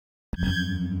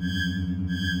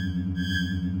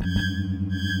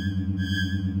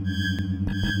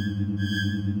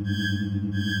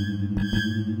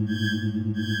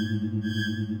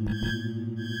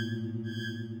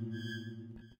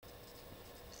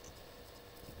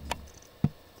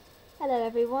Hello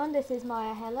everyone, this is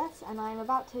Maya Hellas and I'm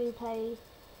about to play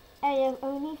Ao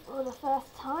Oni for the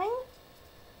first time.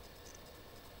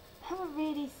 Haven't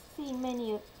really seen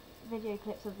many video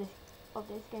clips of this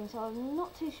game, so I'm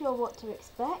not too sure what to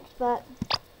expect, but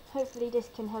hopefully this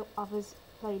can help others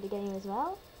play the game as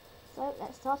well. So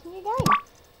let's start a new game.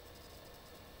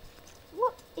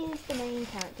 What is the main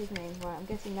character's name? Right, I'm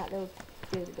guessing that little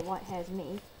dude with the white hair is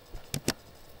me.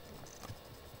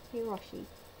 Hiroshi.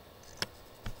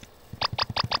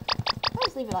 I'll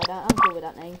just leave it like that, I'm cool with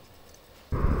that name.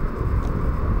 Oh,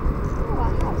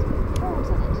 our house with balls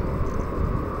on it.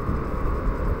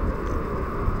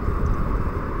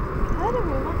 We heard a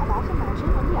rumour about a mansion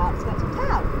on the outskirts of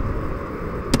town.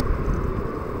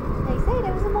 They say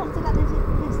there was a monster that lives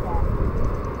there.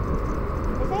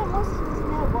 If they say a monster lives in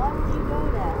there, why would you go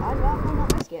there? I'd rather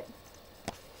not risk it.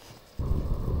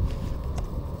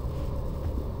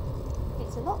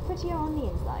 It's a lot prettier on the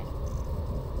inside.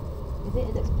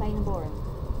 It looks plain and boring.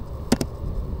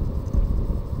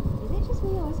 Is it just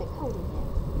me or is it cold in here?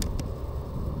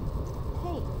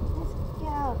 Hey, let's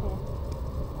get out of here.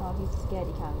 Oh, he's a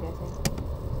scaredy cat, I'm guessing.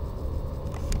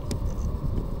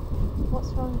 What's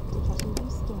wrong, Dikeshi? Are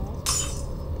you scared?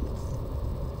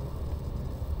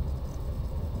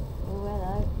 Oh,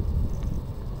 hello.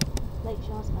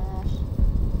 Lakeshore smash.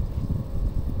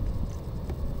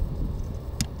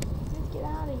 Let's get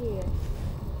out of here.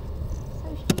 So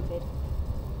stupid.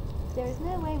 There is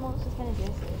no way monsters can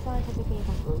exist. It's scientifically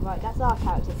impossible. Right, that's our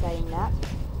character saying that.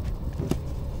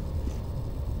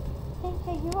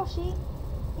 Hey, Hiroshi,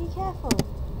 be careful.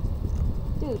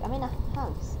 Dude, I'm in a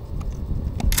house.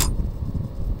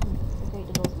 Okay,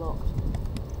 the door's locked.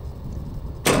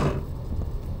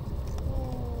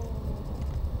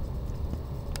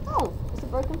 Oh, it's a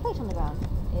broken plate on the ground.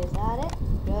 Is that it?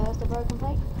 Just a broken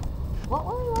plate? What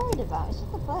were we worried about? It's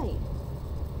just a plate.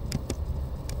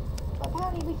 But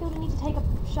apparently we feel the need to take a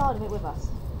shard of it with us.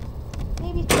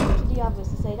 Maybe it's better to the others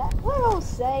to say that. We're all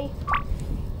safe. I'm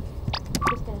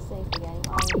just going to save the game.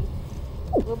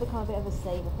 I will become a bit of a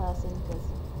saver person because...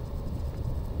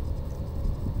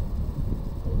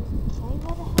 Okay,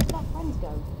 where the heck did our friends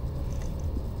go?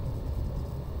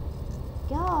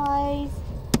 Guys!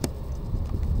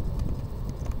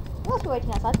 Who else are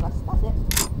waiting outside for us? That's it.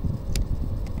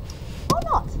 Or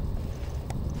not!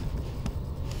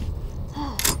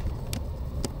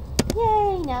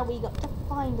 Yay! Now we got to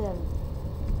find them.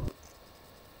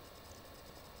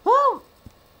 Oh!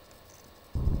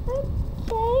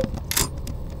 Okay.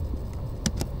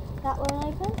 That won't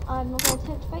open. I'm not going to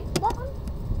tempt fate for that one.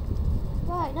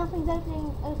 Right, nothing's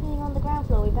opening on the ground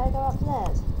floor. We better go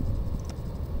upstairs.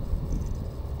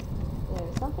 There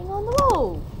is something on the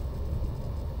wall.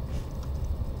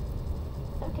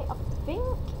 Okay, I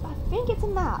think it's a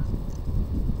map.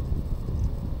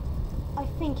 I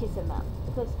think it's a map.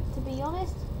 Because, to be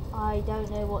honest, I don't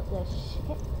know what the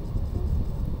shit is.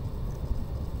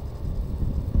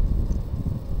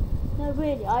 No,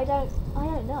 really, I don't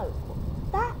know.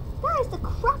 That is the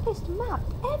crappiest map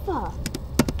ever!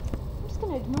 I'm just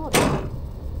going to ignore that.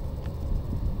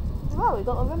 Wow, we've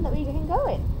got a room that we can go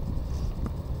in.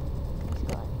 It's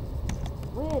got a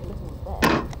weird looking bed.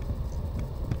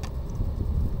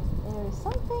 There is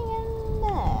something in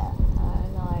there,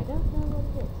 and I don't know what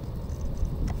it is.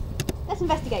 Let's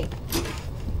investigate.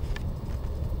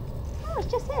 Oh,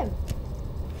 it's just him.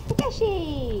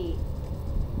 Takeshi!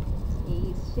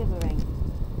 He's shivering.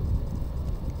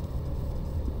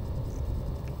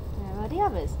 Where are the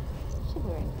others?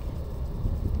 Shivering.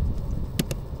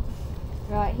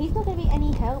 Right, he's not going to be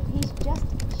any help. He's just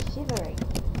shivering.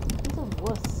 He's a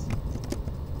wuss.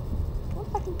 What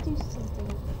if I can do something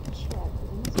with the chair?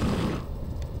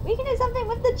 We can do something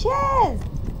with the chairs!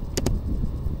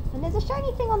 And there's a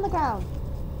shiny thing on the ground.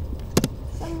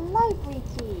 It's a library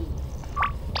key.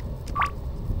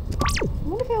 I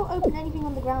wonder if it'll open anything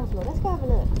on the ground floor. Let's go have a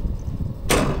look.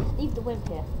 Leave the wimp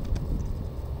here.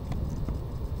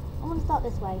 I want to start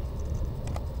this way.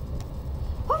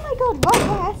 Oh my god, right,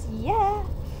 yes, yeah.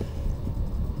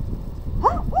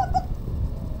 Huh? What the?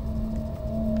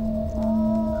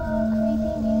 Oh,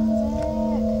 creepy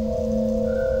music.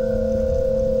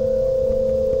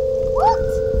 What?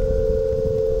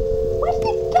 Where did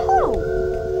it go?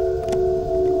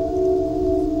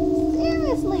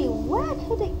 Seriously, where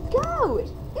could it go?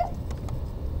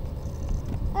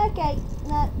 Okay,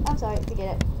 no, I'm sorry,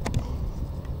 forget it.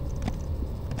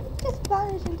 It just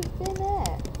vanished into thin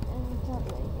air. And we can't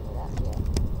do anything with that yet.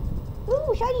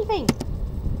 Ooh, shiny thing!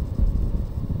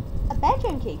 A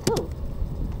bedroom key, cool.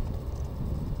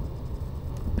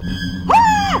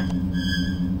 Ah!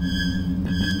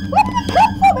 Where did it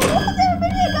come from? It wasn't there a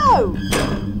minute ago!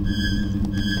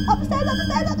 Upstairs!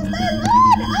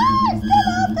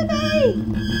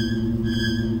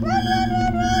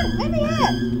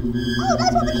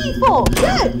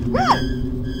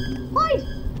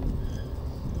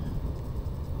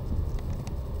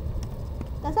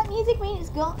 Does that music mean it's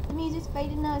gone? The music's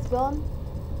faded now, it's gone?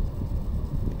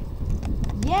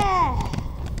 Yeah!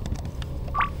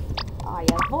 I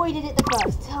avoided it the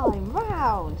first time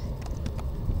round.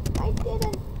 I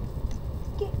didn't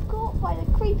get caught by the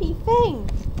creepy thing.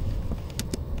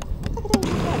 Look at it.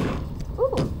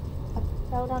 Ooh! I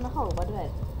fell down a hole by the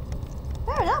bed.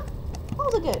 Fair enough.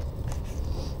 Holes are good.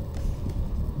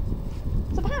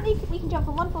 So apparently we can jump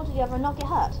from one floor to the other and not get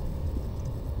hurt.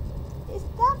 Is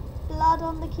that blood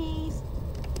on the keys?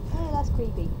 Oh, that's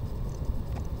creepy.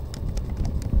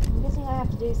 I'm guessing I have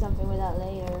to do something with that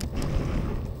later.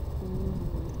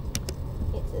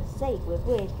 It's a safe with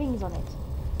weird things on it.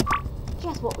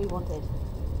 Just what we wanted.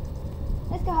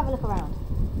 Let's go have a look around.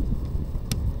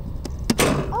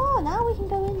 Oh, now we can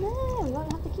go in there. We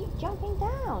won't have to keep jumping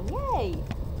down. Yay!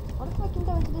 What if I can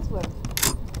go into this room?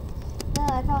 No,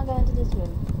 I can't go into this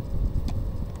room.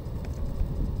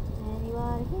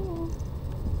 Anyone here?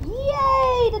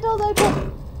 Yay! The door's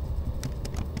open!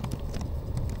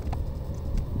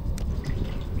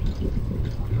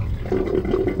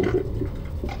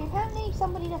 Okay, apparently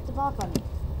somebody left the bath running.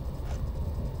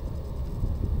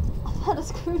 I found a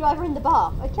screwdriver in the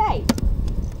bath. Okay.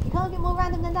 You can't get more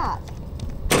random than that.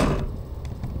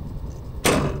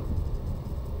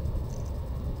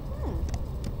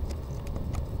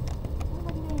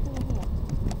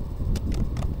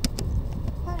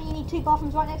 Two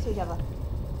bathrooms right next to each other.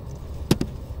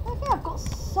 Okay, I've got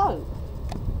soap.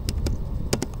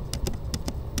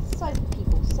 Soap,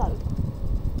 people, soap.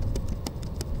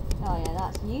 Oh yeah,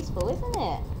 that's useful, isn't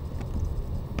it?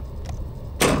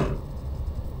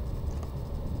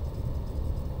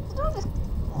 So don't just...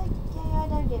 Okay, I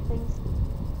don't get things.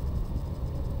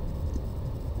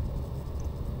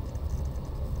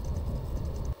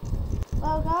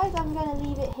 Well guys, I'm going to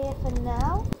leave it here for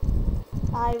now.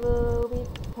 I will be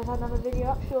put another video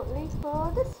up shortly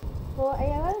for this, for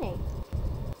Ao Oni.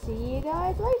 See you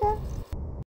guys later.